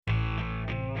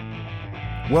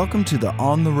Welcome to the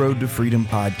On the Road to Freedom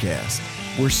podcast.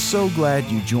 We're so glad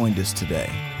you joined us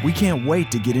today. We can't wait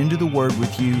to get into the Word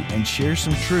with you and share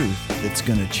some truth that's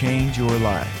going to change your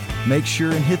life. Make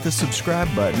sure and hit the subscribe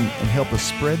button and help us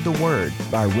spread the word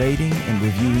by rating and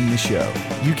reviewing the show.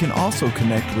 You can also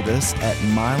connect with us at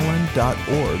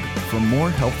mylan.org for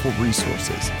more helpful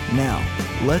resources. Now,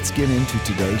 let's get into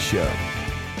today's show.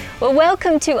 Well,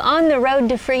 welcome to On the Road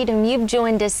to Freedom. You've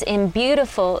joined us in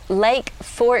beautiful Lake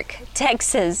Fork,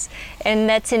 Texas, and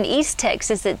that's in East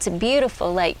Texas. It's a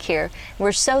beautiful lake here.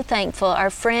 We're so thankful. Our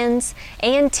friends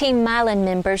and Team Mylan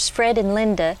members, Fred and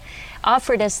Linda,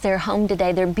 offered us their home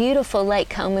today, their beautiful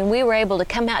lake home, and we were able to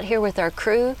come out here with our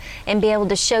crew and be able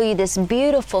to show you this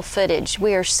beautiful footage.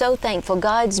 We are so thankful.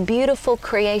 God's beautiful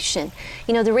creation.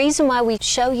 You know, the reason why we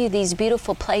show you these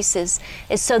beautiful places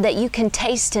is so that you can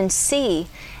taste and see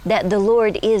that the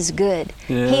Lord is good.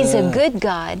 Yeah. He's a good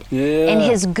God, and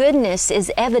His goodness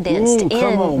is evidenced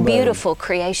in beautiful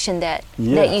creation that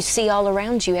you see all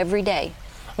around you every day.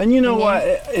 And you know what?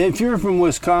 If you're from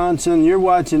Wisconsin, you're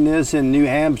watching this in New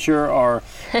Hampshire or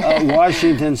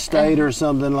Washington State or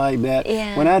something like that.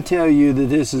 Yeah. When I tell you that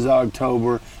this is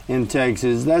October in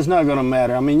Texas, that's not going to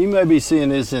matter. I mean, you may be seeing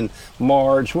this in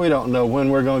March. We don't know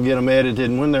when we're going to get them edited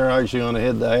and when they're actually going to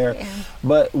hit the air. Yeah.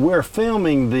 But we're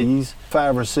filming these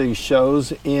 5 or 6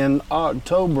 shows in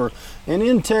October. And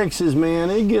in Texas, man,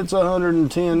 it gets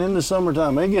 110 in the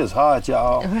summertime. It gets hot,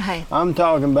 y'all. Right. I'm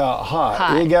talking about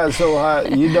hot. It got so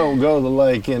hot, you don't go to the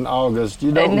lake in August.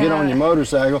 You don't get on your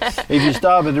motorcycle. If you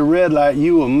stop at the red light,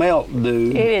 you will melt,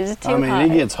 dude. It is too hot. I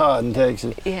mean, it gets hot in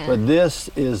Texas. Yeah. But this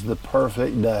is the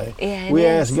perfect day. Yeah, we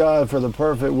asked God for the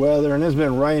perfect weather, and it's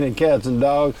been raining cats and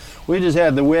dogs. We just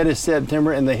had the wettest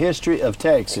September in the history of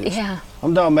Texas. Yeah.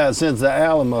 I'm talking about since the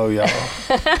Alamo, y'all.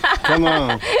 Come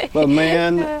on. But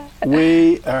man,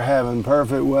 we are having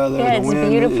perfect weather. Yeah, the it's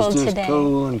wind beautiful is just today.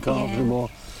 cool and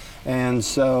comfortable. Yeah. And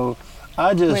so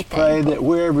I just pray that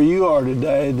wherever you are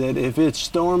today, that if it's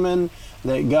storming,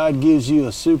 that God gives you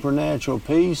a supernatural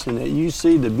peace and that you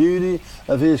see the beauty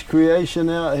of His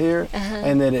creation out here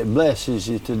and that it blesses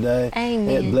you today. Amen.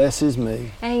 It blesses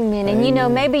me. Amen. And you know,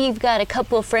 maybe you've got a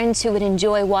couple of friends who would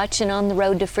enjoy watching On the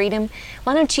Road to Freedom.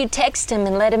 Why don't you text them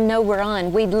and let them know we're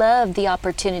on? We'd love the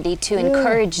opportunity to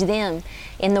encourage them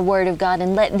in the Word of God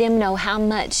and let them know how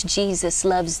much Jesus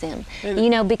loves them.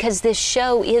 You know, because this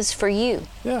show is for you.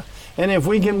 Yeah. And if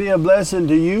we can be a blessing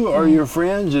to you or your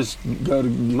friends, just go to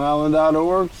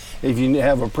mylan.org. If you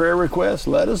have a prayer request,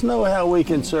 let us know how we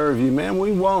can serve you, man.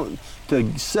 We want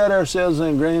to set ourselves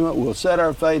in agreement. We'll set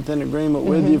our faith in agreement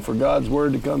with you for God's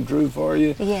Word to come true for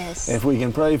you. Yes. If we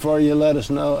can pray for you, let us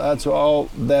know.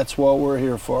 That's what we're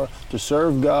here for, to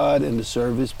serve God and to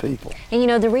serve His people. And you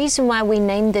know, the reason why we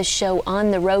named this show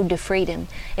On the Road to Freedom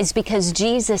is because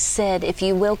Jesus said, if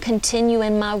you will continue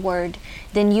in my word,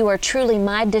 then you are truly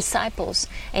my disciples,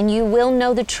 and you will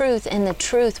know the truth, and the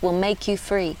truth will make you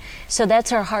free. So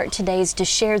that's our heart today, is to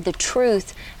share the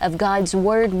truth of God's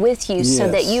Word with you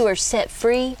so that you are set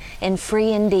free and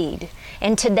free indeed.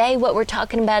 And today what we're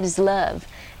talking about is love,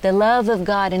 the love of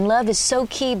God. And love is so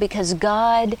key because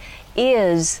God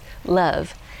is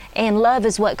love. And love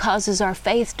is what causes our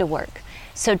faith to work.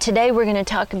 So today we're going to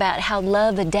talk about how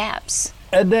love adapts.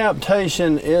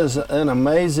 Adaptation is an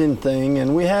amazing thing,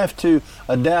 and we have to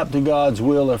adapt to God's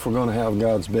will if we're going to have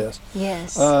God's best.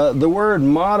 Yes. The word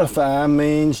modify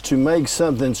means to make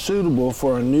something suitable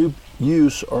for a new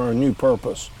use or a new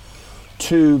purpose.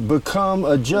 To become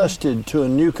adjusted to a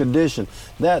new condition.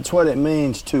 That's what it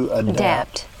means to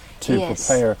adapt. To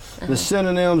prepare. The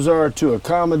synonyms are to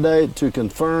accommodate, to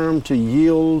confirm, to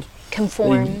yield.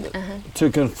 Conform. To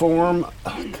conform.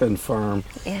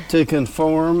 Yeah. To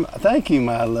conform. Thank you,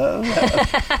 my love.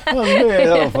 That was very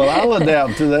helpful. I'll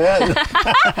adapt to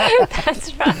that.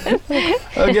 That's right.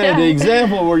 Okay, the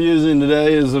example we're using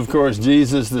today is, of course,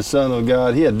 Jesus, the Son of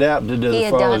God. He adapted to the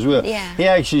Father's will. Yeah. He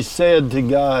actually said to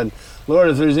God, Lord,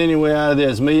 if there's any way out of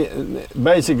this,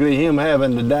 basically Him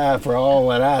having to die for all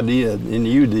that I did and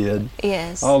you did.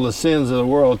 Yes. All the sins of the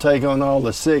world, take on all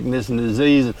the sickness and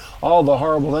disease and all the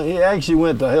horrible things. He actually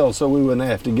went to hell so we wouldn't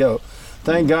have to go.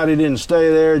 Thank God He didn't stay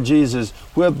there. Jesus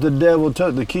whipped the devil,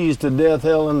 took the keys to death,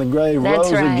 hell, and the grave,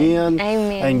 rose again,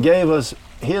 and gave us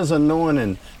His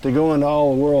anointing to go into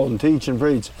all the world and teach and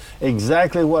preach.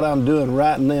 Exactly what I'm doing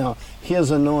right now,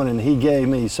 His anointing He gave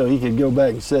me so He could go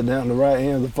back and sit down at the right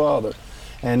hand of the Father.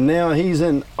 And now He's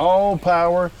in all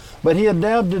power, but He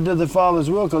adapted to the Father's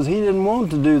will because He didn't want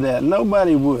to do that.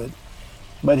 Nobody would.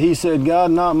 But He said,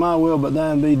 God, not my will, but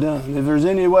thine be done. If there's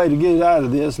any way to get out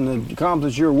of this and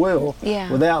accomplish your will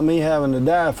without me having to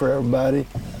die for everybody,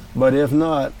 but if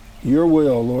not, your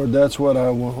will, Lord, that's what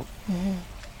I want.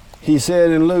 He said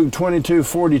in Luke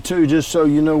 22:42, just so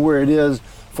you know where it is,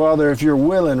 Father, if you're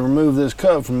willing, remove this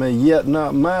cup from me, yet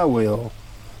not my will,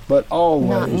 but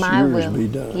always yours be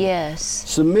done. Yes.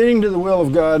 Submitting to the will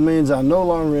of God means I no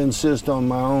longer insist on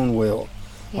my own will.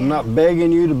 Yeah. I'm not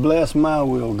begging you to bless my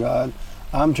will, God.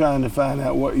 I'm trying to find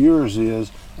out what yours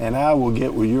is, and I will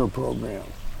get with your program.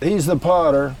 He's the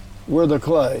potter, we're the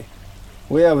clay.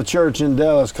 We have a church in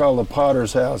Dallas called the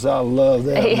Potter's House. I love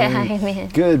that. Yeah, man. amen.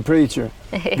 Good preacher,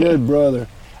 good brother.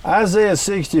 Isaiah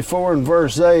 64 and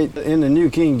verse 8 in the New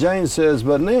King James says,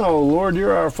 but now, O Lord,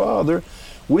 you're our Father.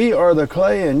 We are the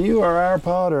clay and you are our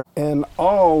potter, and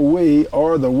all we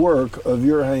are the work of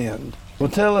your hand. Well,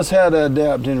 tell us how to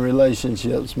adapt in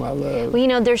relationships, my love. Well, you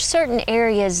know, there's certain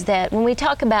areas that when we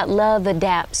talk about love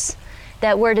adapts,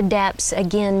 that word adapts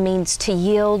again means to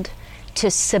yield, to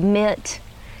submit,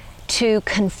 to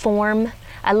conform.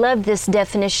 I love this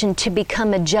definition, to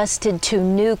become adjusted to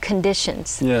new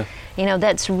conditions. Yeah. You know,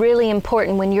 that's really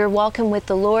important. When you're walking with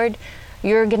the Lord,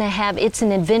 you're going to have, it's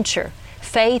an adventure.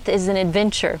 Faith is an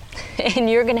adventure, and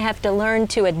you're going to have to learn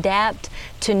to adapt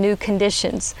to new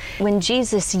conditions. When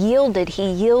Jesus yielded, he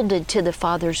yielded to the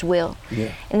Father's will.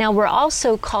 Yeah. Now, we're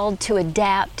also called to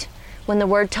adapt when the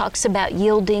Word talks about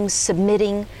yielding,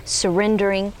 submitting,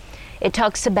 surrendering. It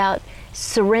talks about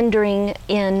surrendering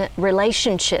in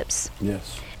relationships.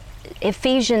 Yes.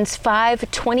 Ephesians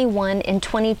 5:21 and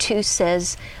 22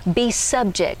 says, be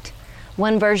subject.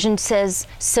 One version says,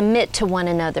 submit to one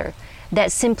another.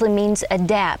 That simply means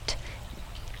adapt.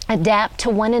 Adapt to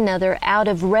one another out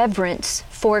of reverence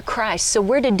for Christ. So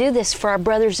we're to do this for our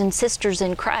brothers and sisters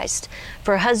in Christ.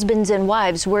 For husbands and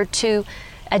wives, we're to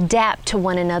adapt to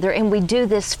one another, and we do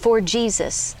this for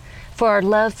Jesus, for our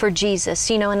love for Jesus.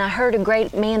 You know, and I heard a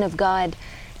great man of God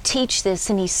teach this,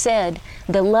 and he said,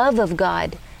 the love of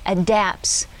God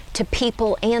adapts to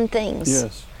people and things.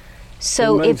 Yes.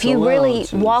 So if you really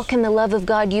allowances. walk in the love of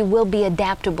God, you will be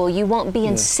adaptable. You won't be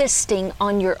insisting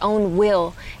on your own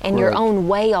will and your Right. own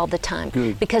way all the time.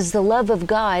 Good. Because the love of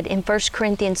God in 1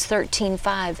 Corinthians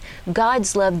 13:5,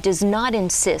 God's love does not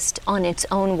insist on its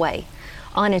own way,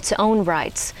 on its own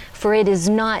rights, for it is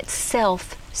not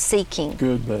self-seeking.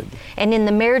 Good, baby. And in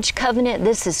the marriage covenant,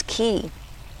 this is key.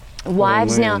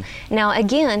 Wives, man. now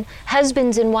again,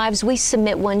 husbands and wives, we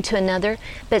submit one to another,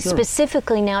 but Sure.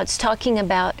 specifically now it's talking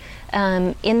about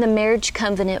in the marriage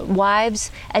covenant,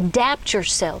 wives, adapt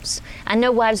yourselves. I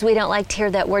know wives, we don't like to hear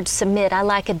that word submit. I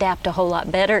like adapt a whole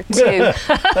lot better too.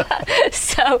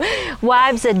 So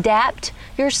wives, adapt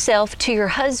yourself to your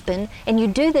husband, and you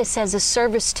do this as a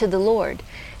service to the Lord.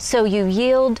 So you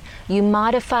yield, you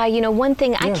modify. You know, one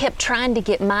thing I kept trying to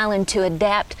get Mylon to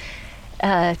adapt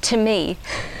to me,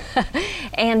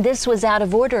 and this was out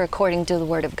of order according to the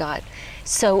Word of God.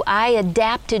 So I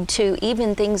adapted to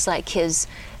even things like his,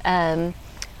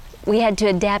 we had to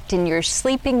adapt in your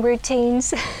sleeping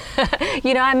routines.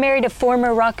 You know, I married a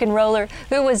former rock and roller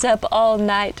who was up all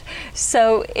night.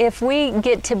 So if we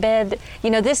get to bed, you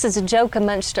know, this is a joke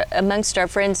amongst our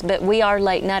friends, but we are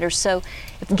late nighters. So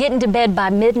getting to bed by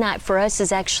midnight for us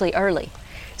is actually early.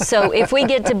 So if we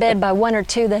get to bed by 1 or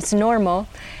 2, that's normal.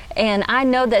 And I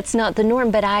know that's not the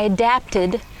norm, but I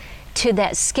adapted to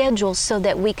that schedule so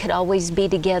that we could always be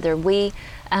together.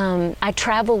 I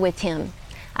travel with him.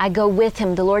 I go with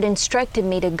him. The Lord instructed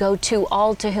me to go to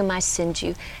all to whom I send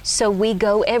you. So we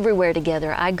go everywhere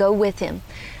together. I go with him.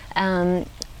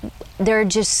 There are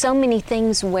just so many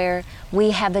things where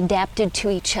we have adapted to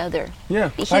each other.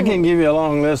 Yeah, I can give you a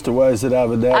long list of ways that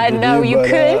I've adapted. I know you but,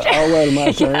 could. I'll wait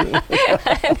my turn.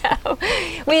 I know.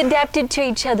 We adapted to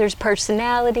each other's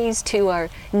personalities, to our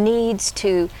needs,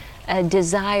 to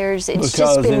desires. It's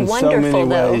just been wonderful, in so many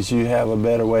though. ways you have a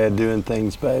better way of doing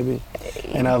things, baby.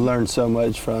 And I've learned so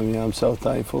much from you. I'm so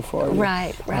thankful for you.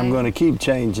 Right. I'm going to keep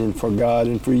changing for God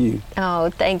and for you. Oh,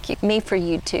 thank you. Me for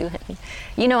you too, honey.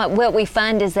 You know what we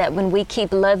find is that when we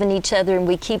keep loving each other and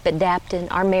we keep adapting,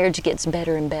 our marriage gets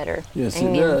better and better. Yes,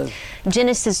 Amen. it does.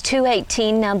 Genesis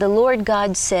 2:18, now the Lord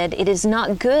God said, it is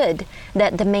not good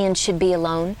that the man should be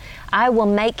alone. I will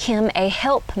make him a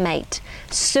helpmate,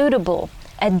 suitable,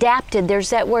 adapted, there's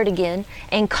that word again,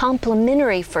 and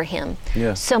complementary for him.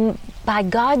 Yes. So by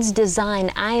God's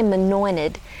design, I am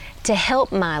anointed to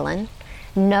help Mylon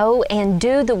know and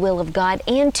do the will of God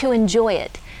and to enjoy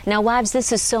it. Now, wives,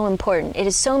 this is so important. It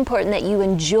is so important that you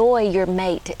enjoy your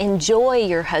mate, enjoy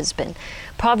your husband.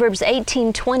 Proverbs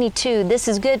 18:22, this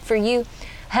is good for you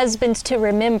husbands to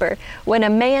remember. When a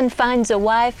man finds a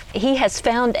wife, he has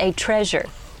found a treasure.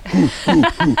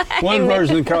 One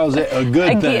person calls it a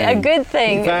good thing. A good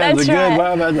thing. You find That's a good right.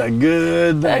 wife, that's a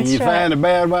good thing. That's You right. find a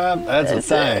bad wife, that's a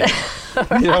thing.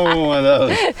 You don't want one of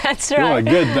those. That's You want right. a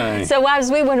good thing. So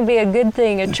wives, we want to be a good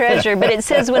thing, a treasure. But it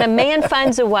says when a man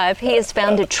finds a wife, he has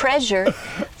found a treasure,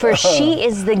 for she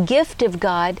is the gift of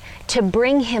God to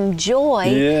bring him joy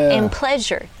and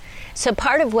pleasure. So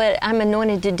part of what I'm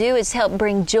anointed to do is help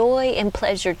bring joy and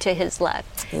pleasure to his life.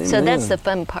 Amen. So that's the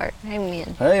fun part.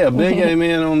 Amen. Hey, a big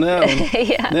amen on that one.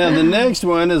 Yeah. Now, the next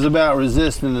one is about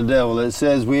resisting the devil. It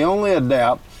says we only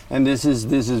adapt, and this is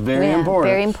very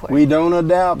important. Very important. We don't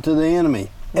adapt to the enemy.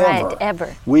 Right,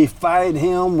 ever. We fight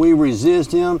him, we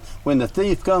resist him. When the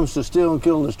thief comes to steal and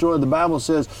kill and destroy, the Bible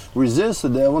says, resist the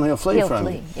devil and he'll flee from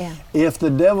you. Yeah. If the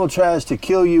devil tries to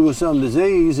kill you with some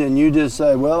disease and you just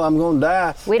say, well, I'm going to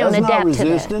die, We don't that's adapt not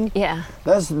resisting. to that. Yeah.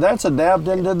 That's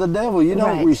adapting to the devil. You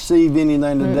don't Right. receive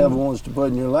anything the devil wants to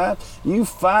put in your life. You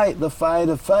fight the fight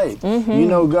of faith. You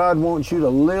know God wants you to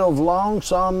live long.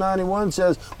 Psalm 91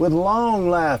 says, with long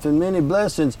life and many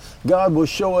blessings, God will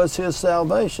show us his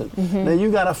salvation. Now you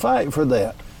got to fight for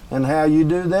that. And how you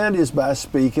do that is by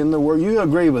speaking the word. You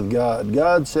agree with God.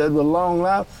 God said with long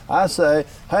life, I say,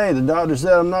 hey, the doctor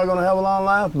said I'm not going to have a long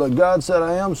life, but God said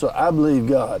I am, so I believe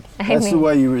God. That's the Amen.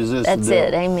 way you resist That's the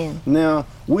devil. it. Amen. Now,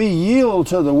 we yield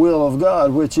to the will of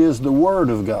God, which is the Word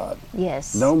of God.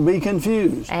 Yes. Don't be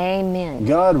confused. Amen.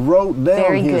 God wrote down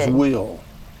Very his good. will.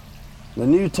 The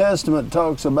New Testament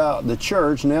talks about the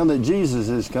church, now that Jesus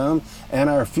has come, and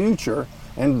our future.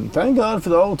 And thank God for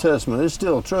the Old Testament, it's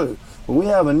still true. But we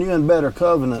have a new and better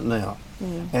covenant now.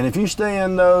 And if you stay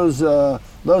in those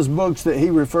books that he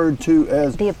referred to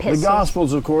as The epistles.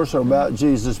 Gospels, of course, are about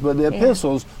Jesus, but the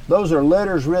epistles, those are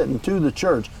letters written to the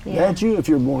church. Yeah. That's you if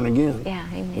you're born again. Yeah,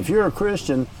 amen. If you're a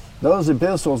Christian, those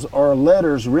epistles are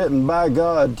letters written by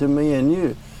God to me and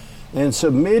you. And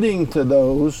submitting to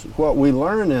those, what we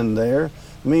learn in there,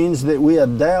 means that we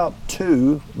adapt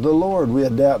to the Lord. We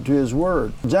adapt to his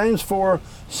word. James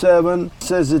 4:7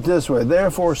 says it this way,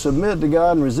 therefore submit to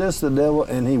God and resist the devil,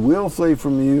 and he will flee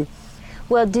from you.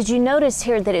 Well, did you notice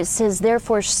here that it says,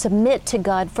 therefore, submit to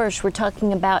God first? We're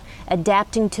talking about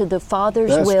adapting to the Father's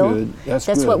That's will. good. That's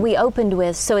what good. we opened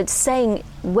with. So it's saying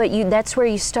that's where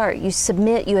you start. You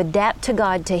submit, you adapt to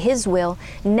God, to his will.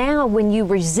 Now when you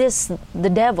resist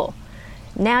the devil,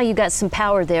 now you got some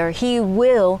power there. He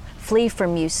will flee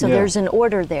from you. So Yeah. there's an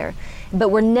order there. But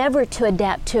we're never to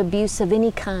adapt to abuse of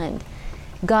any kind.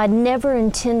 God never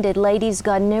intended, ladies,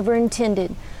 God never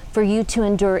intended for you to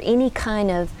endure any kind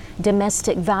of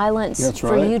domestic violence, That's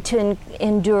for right. you to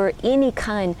endure any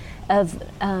kind of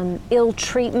ill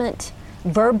treatment,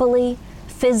 verbally,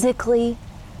 physically.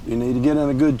 You need to get in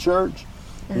a good church.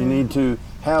 You need to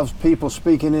have people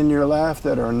speaking in your life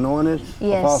that are anointed.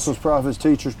 Yes. Apostles, prophets,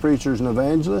 teachers, preachers, and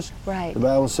evangelists. Right. The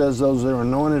Bible says those that are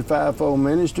anointed fivefold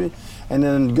ministry. And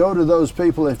then go to those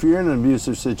people if you're in an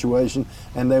abusive situation,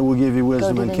 and they will give you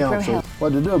wisdom to and them for counsel help.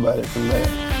 what to do about it from there.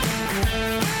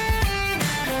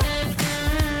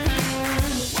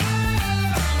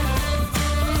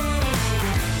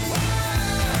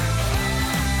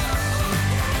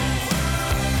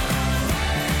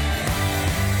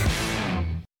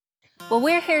 Well,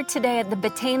 we're here today at the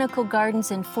Botanical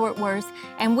Gardens in Fort Worth,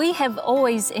 and we have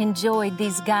always enjoyed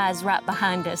these guys right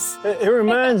behind us. It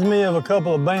reminds me of a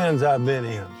couple of bands I've been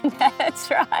in. That's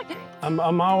right.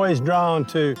 I'm always drawn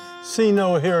to see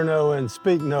no, hear no, and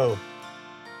speak no.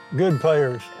 Good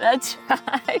players. That's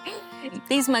right.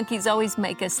 These monkeys always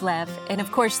make us laugh, and of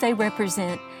course they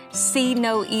represent see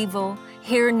no evil,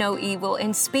 hear no evil,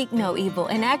 and speak no evil.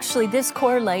 And actually this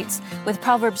correlates with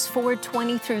Proverbs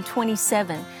 4:20 through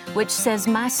 27, which says,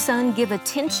 my son, give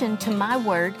attention to my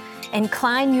word,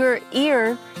 incline your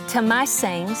ear to my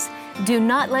sayings. Do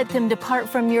not let them depart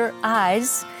from your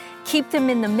eyes. Keep them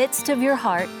in the midst of your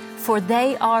heart, for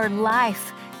they are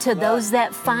life to those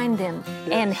that find them,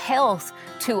 and health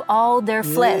to all their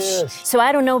flesh. Yes. So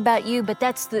I don't know about you, but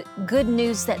that's the good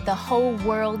news that the whole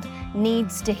world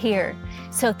needs to hear.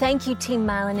 So thank you, Team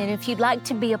Milan. And if you'd like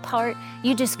to be a part,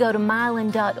 you just go to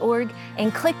milan.org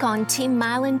and click on Team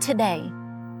Milan today.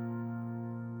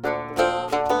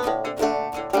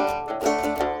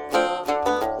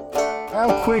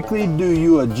 How quickly do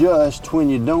you adjust when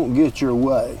you don't get your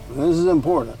way? This is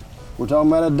important. We're talking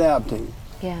about adapting.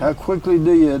 Yeah. How quickly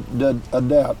do you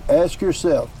adapt? Ask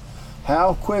yourself,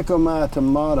 how quick am I to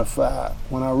modify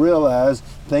when I realize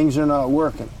things are not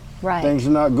working? Right. Things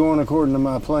are not going according to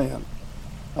my plan.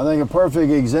 I think a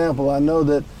perfect example, I know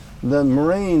that the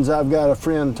Marines, I've got a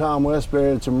friend, Tom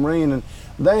Westbury, it's a Marine, and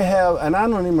they have, and I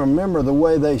don't even remember the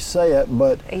way they say it,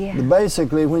 but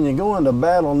basically when you go into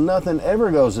battle, nothing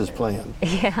ever goes as planned.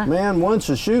 Yeah. Man, once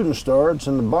the shooting starts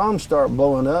and the bombs start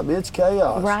blowing up, it's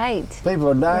chaos. Right. People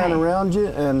are dying around you,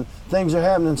 and things are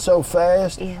happening so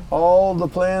fast. Yeah. All the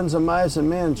plans of mice and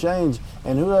men change,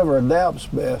 and whoever adapts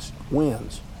best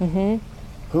wins. Mm-hmm.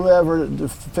 Whoever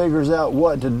figures out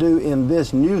what to do in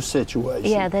this new situation.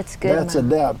 Yeah, that's good. That's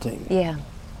adapting. Yeah.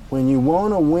 When you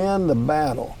want to win the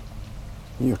battle,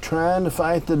 you're trying to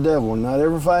fight the devil. Not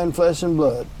ever fighting flesh and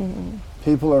blood. Mm-mm.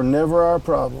 People are never our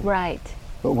problem. Right.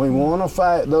 But we want to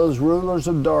fight those rulers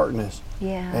of darkness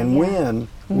and win.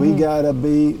 We got to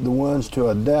be the ones to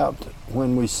adapt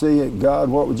when we see it. God,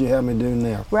 what would you have me do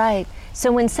now? Right.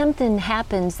 So when something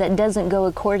happens that doesn't go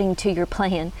according to your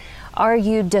plan, are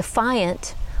you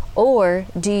defiant or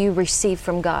do you receive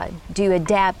from God? Do you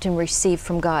adapt and receive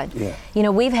from God? Yeah. You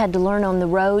know, we've had to learn on the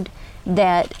road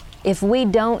that if we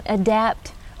don't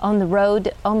adapt on the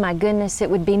road, oh my goodness, it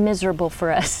would be miserable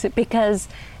for us because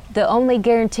the only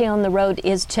guarantee on the road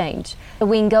is change.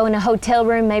 We can go in a hotel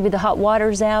room, maybe the hot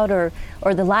water's out or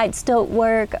the lights don't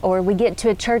work, or we get to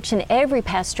a church and every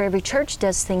pastor, every church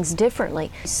does things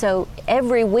differently. So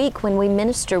every week when we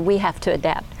minister, we have to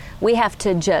adapt. We have to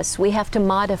adjust. We have to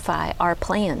modify our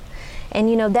plan.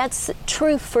 And you know, that's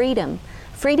true freedom.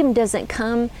 Freedom doesn't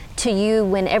come to you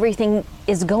when everything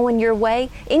is going your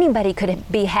way. Anybody could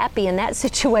be happy in that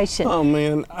situation. Oh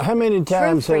man, how many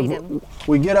times have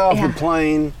we get off the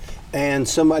plane and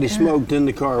somebody smoked in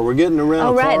the car? We're getting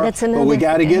around the car, that's another, but we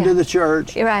got to get to the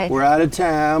church. Right. We're out of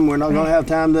time. We're not going to have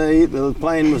time to eat. The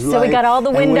plane was late. So we got all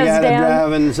the windows and we got down. to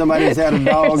drive, and somebody's had a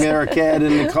dog or a cat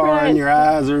in the car, and your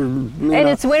eyes are. And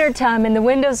it's wintertime, and the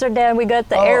windows are down. We got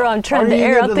the air on, trying to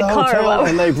air out the car.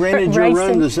 And they've rented your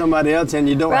room to somebody else, and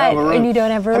you don't have a room. And you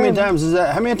don't have a room. How many times is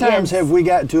that? How many times have we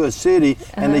got to a city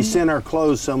and they sent our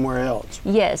clothes somewhere else?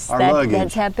 Yes, our luggage.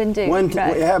 That's happened too.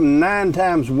 It happened 9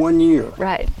 times 1 year.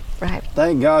 Right. Right.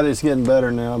 Thank God it's getting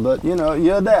better now, but you know,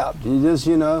 you adapt. You just,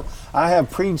 you know, I have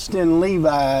preached in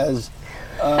Levi's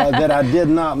that I did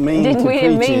not mean to preach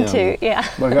in.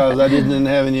 Because I didn't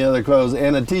have any other clothes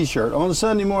and a t-shirt on a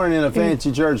Sunday morning in a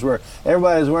fancy church where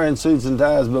everybody's wearing suits and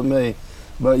ties but me.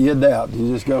 But you adapt.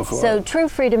 You just go for it. So true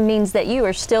freedom means that you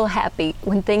are still happy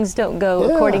when things don't go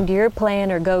according to your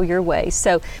plan or go your way.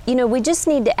 So, you know, we just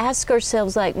need to ask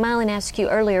ourselves, like Mylon asked you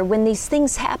earlier, when these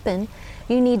things happen,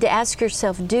 you need to ask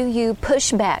yourself, do you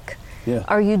push back? Yeah.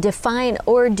 Are you defiant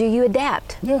or do you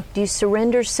adapt? Yeah. Do you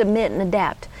surrender, submit, and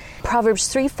adapt?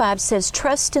 Proverbs 3:5 says,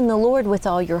 trust in the Lord with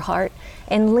all your heart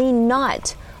and lean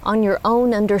not on your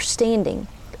own understanding.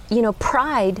 You know,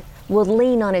 pride will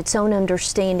lean on its own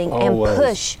understanding and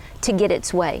push to get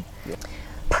its way. Yeah.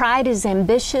 Pride is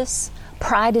ambitious,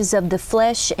 pride is of the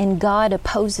flesh, and God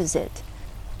opposes it.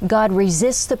 God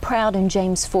resists the proud in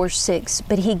James 4:6,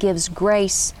 but He gives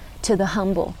grace to the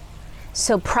humble.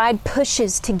 So pride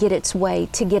pushes to get its way,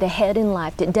 to get ahead in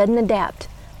life. It doesn't adapt.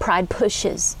 Pride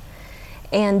pushes.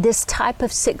 And this type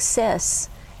of success,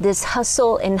 this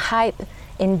hustle and hype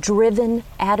and driven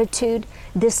attitude,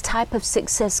 this type of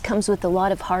success comes with a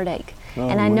lot of heartache.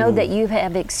 And I know that you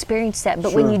have experienced that,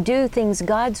 but when you do things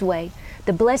God's way,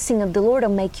 the blessing of the Lord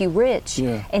will make you rich,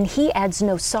 and He adds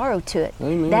no sorrow to it.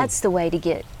 Amen. That's the way to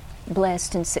get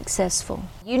blessed and successful.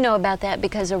 You know about that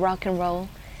because of rock and roll.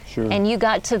 Sure. And you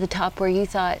got to the top where you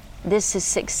thought this is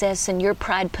success, and your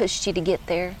pride pushed you to get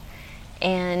there,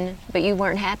 but you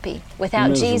weren't happy.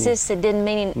 Without Jesus, it didn't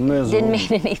mean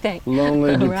anything.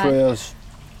 Lonely, depressed,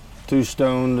 too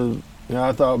stoned. You know,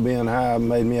 I thought being high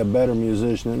made me a better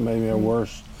musician. It made me a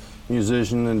worse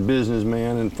musician and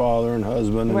businessman and father and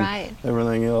husband and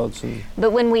everything else.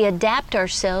 But when we adapt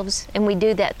ourselves, and we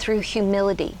do that through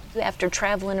humility, after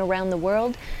traveling around the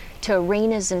world to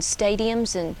arenas and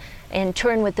stadiums and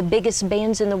touring with the biggest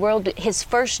bands in the world, his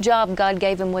first job God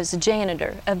gave him was a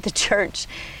janitor of the church,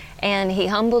 and he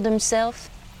humbled himself.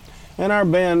 And our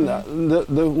band,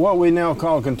 what we now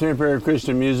call contemporary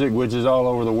Christian music, which is all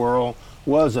over the world,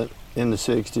 wasn't in the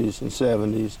 60s and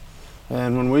 70s.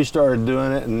 And when we started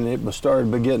doing it and it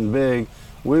started getting big,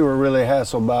 we were really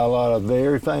hassled by a lot of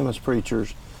very famous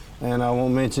preachers. And I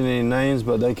won't mention any names,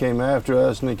 but they came after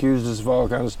us and accused us of all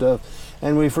kinds of stuff.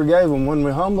 And we forgave them. When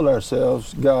we humbled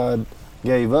ourselves, God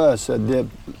gave us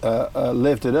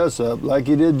lifted us up like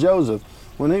He did Joseph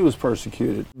when he was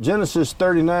persecuted. Genesis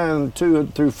 39,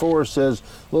 2-4 says,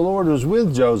 the Lord was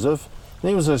with Joseph, and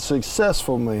he was a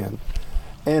successful man.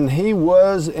 And he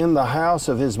was in the house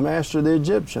of his master, the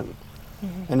Egyptian.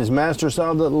 And his master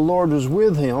saw that the Lord was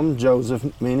with him, Joseph,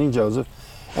 meaning Joseph,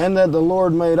 and that the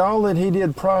Lord made all that he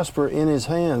did prosper in his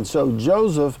hand. So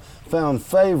Joseph found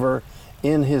favor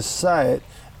in his sight,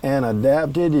 and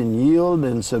adapted and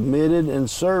yielded and submitted and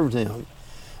served him.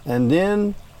 And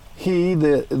then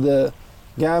the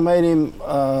guy made him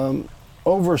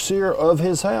overseer of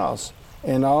his house.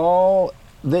 And all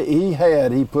that he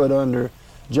had, he put under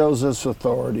Joseph's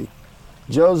authority.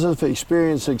 Joseph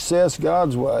experienced success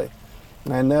God's way.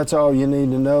 And that's all you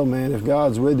need to know, man. If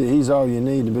God's with you, he's all you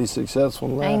need to be successful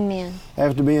in life. Amen.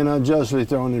 After being unjustly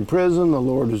thrown in prison, the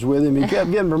Lord was with him. He kept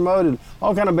getting promoted.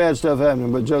 All kind of bad stuff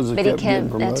happening, but Joseph kept getting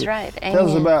promoted. That's right. Amen. Tell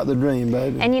us about the dream,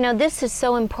 baby. And you know, this is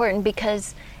so important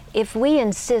because if we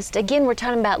insist, again, we're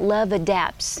talking about love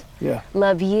adapts. Yeah.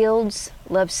 Love yields,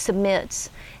 love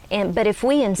submits. But if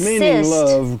we insist, meaning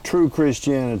love, true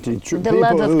Christianity, the people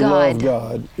love of who God, love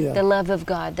God. Yeah. The love of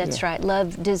God. That's right.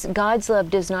 God's love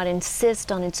does not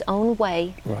insist on its own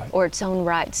way or its own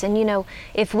rights. And you know,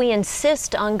 if we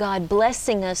insist on God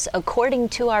blessing us according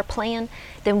to our plan,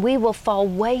 then we will fall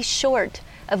way short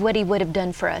of what He would have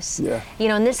done for us. Yeah. You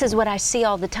know, and this is what I see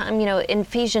all the time. You know, in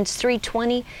Ephesians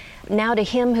 3:20, now to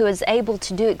Him who is able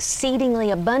to do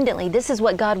exceedingly abundantly. This is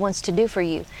what God wants to do for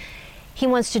you. He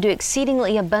wants to do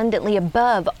exceedingly abundantly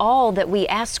above all that we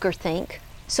ask or think.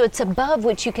 So it's above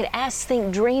what you could ask,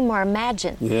 think, dream, or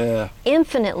imagine. Yeah.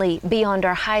 Infinitely beyond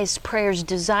our highest prayers,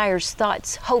 desires,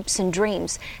 thoughts, hopes, and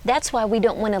dreams. That's why we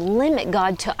don't want to limit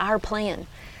God to our plan.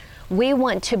 We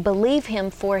want to believe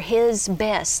Him for His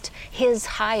best, His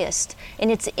highest, and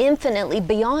it's infinitely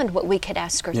beyond what we could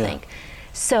ask or think.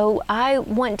 So I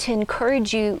want to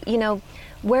encourage you, you know,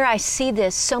 where I see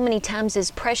this so many times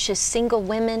is precious single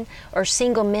women or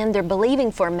single men, they're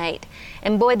believing for a mate.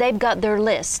 And boy, they've got their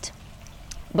list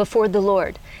before the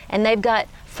Lord. And they've got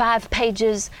 5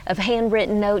 pages of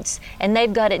handwritten notes, and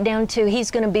they've got it down to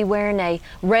he's going to be wearing a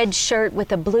red shirt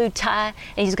with a blue tie,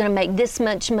 and he's going to make this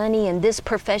much money in this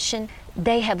profession.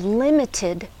 They have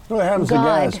limited Well, it happens God.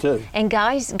 to guys too. And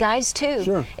guys too.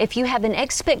 Sure. If you have an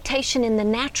expectation in the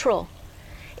natural,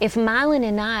 if Mylon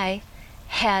and I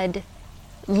had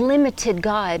limited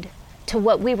God to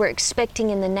what we were expecting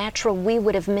in the natural, we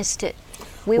would have missed it.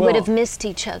 We would have missed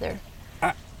each other.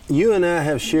 You and I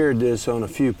have shared this on a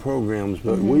few programs,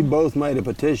 but we both made a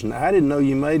petition. I didn't know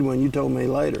you made one. You told me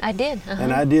later. I did.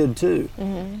 And I did too.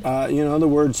 You know, the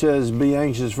word says, be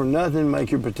anxious for nothing,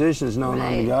 make your petitions known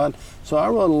unto God. So I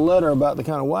wrote a letter about the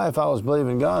kind of wife I was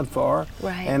believing God for.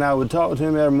 Right. And I would talk to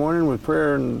him every morning with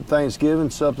prayer and thanksgiving,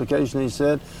 supplication, he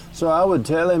said. So I would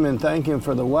tell him and thank him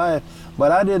for the wife,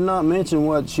 but I did not mention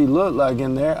what she looked like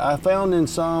in there. I found in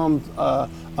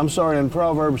in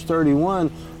Proverbs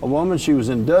 31, a woman, she was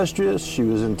industrious, she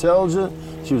was intelligent,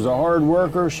 she was a hard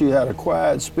worker, she had a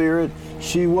quiet spirit,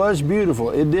 she was beautiful.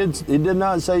 It did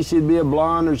not say she'd be a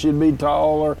blonde or she'd be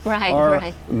tall or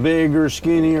big or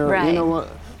skinny or, you know what,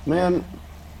 man,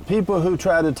 people who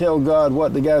try to tell God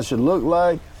what the guy should look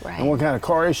like and what kind of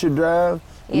car he should drive,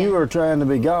 you are trying to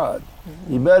be God.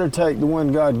 You better take the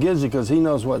one God gives you because He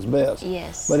knows what's best.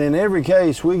 Yes. But in every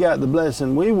case, we got the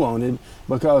blessing we wanted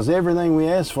because everything we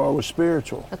asked for was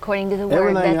spiritual. According to the Word,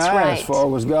 everything that's I asked for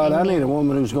was, God, Amen. I need a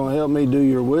woman who's going to help me do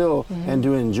your will and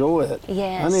to enjoy it.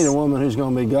 Yes. I need a woman who's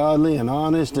going to be godly and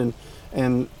honest and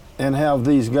have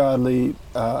these godly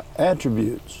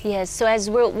attributes. Yes, so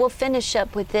as we'll finish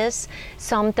up with this,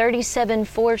 Psalm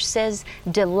 37:4 says,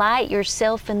 delight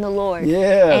yourself in the Lord,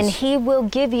 and He will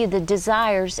give you the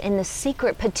desires and the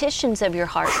secret petitions of your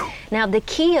heart. Now the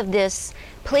key of this,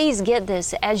 please get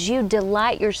this, as you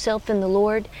delight yourself in the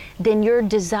Lord, then your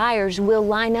desires will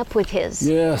line up with His.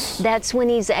 Yes. That's when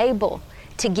He's able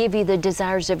to give you the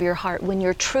desires of your heart, when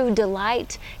your true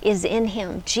delight is in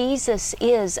Him. Jesus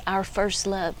is our first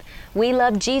love. We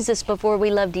loved Jesus before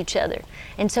we loved each other.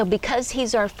 And so because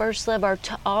He's our first love,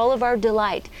 all of our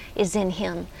delight is in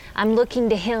Him. I'm looking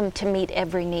to Him to meet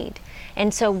every need.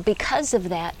 And so because of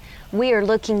that, we are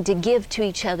looking to give to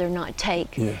each other, not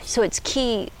take. Yes. So it's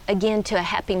key, again, to a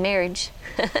happy marriage.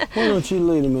 Why don't you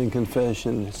lead them in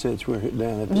confession since we're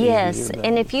down at the Yes, end here,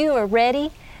 and if you are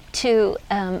ready to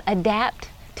adapt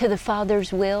to the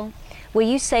Father's will, will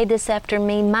you say this after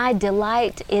me? My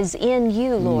delight is in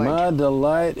you, Lord. My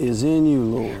delight is in you,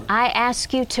 Lord. I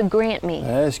ask you to grant me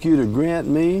I ask you to grant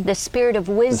me the spirit of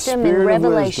wisdom the spirit and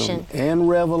of revelation, wisdom and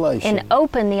revelation, and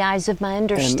open the eyes of my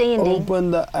understanding, and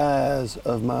open the eyes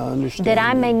of my understanding, that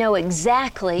I may know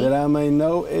exactly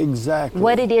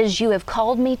what it is you have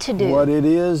called me to do. What it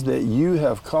is that you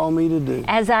have called me to do.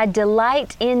 As I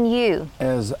delight in you,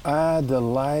 As I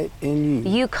delight in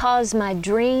you. you cause my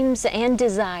dreams and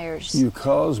desires You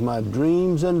cause my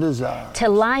dreams and desires to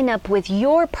line up with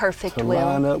your perfect to will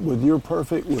line up with your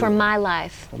perfect will for my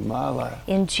life. for my life.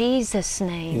 In Jesus'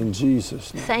 name. In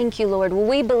Jesus' name. Thank you, Lord. Well,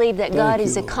 we believe that Thank God you,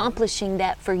 is Lord. accomplishing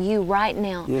that for you right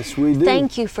now. Yes, we do.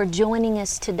 Thank you for joining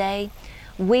us today.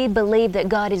 We believe that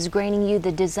God is granting you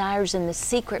the desires and the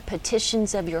secret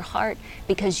petitions of your heart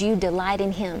because you delight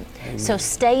in Him. Amen. So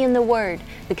stay in the Word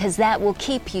because that will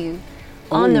keep you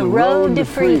on the road to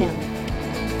freedom.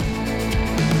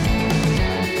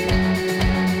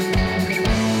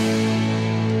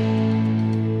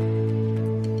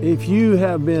 If you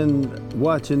have been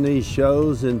watching these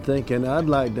shows and thinking, I'd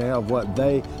like to have what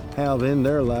they have in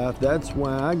their life, that's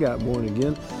why I got born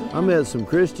again. I met some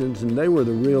Christians and they were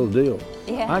the real deal.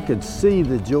 Yeah. I could see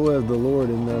the joy of the Lord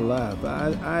in their life.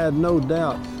 I had no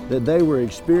doubt that they were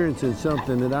experiencing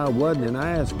something that I wasn't, and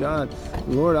I asked God,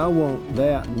 Lord, I want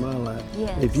that in my life.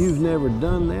 Yes. If you've never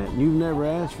done that, and you've never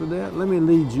asked for that, let me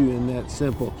lead you in that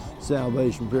simple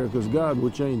salvation prayer, because God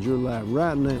will change your life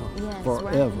right now, Yes,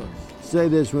 forever. right now. Say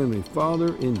this with me.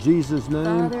 Father, in Jesus' name,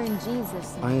 Father, in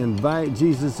Jesus' name, I invite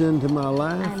Jesus into my I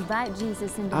life. invite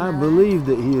Jesus into I my believe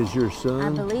that He is your life. I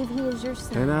Son, believe He is your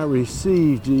Son. and I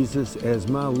receive Jesus as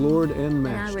my Lord and And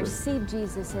I Master. receive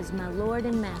Jesus as my Lord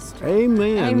and Master.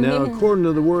 Amen. Now, Amen. according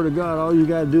to the Word of God, all you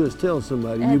got to do is tell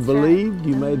somebody. You That's right. believed,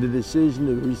 you made the decision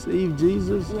to receive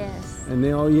Jesus, Yes. and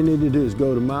then all you need to do is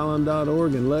go to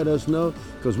mylon.org and let us know,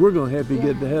 because we're going to help you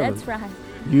get to heaven. That's right.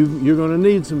 You're going to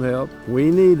need some help.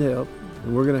 We need help,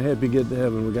 and we're going to help you get to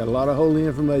heaven. We got a lot of holy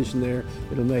information there.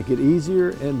 It'll make it easier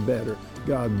and better.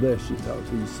 God bless you. Talk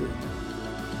to you soon.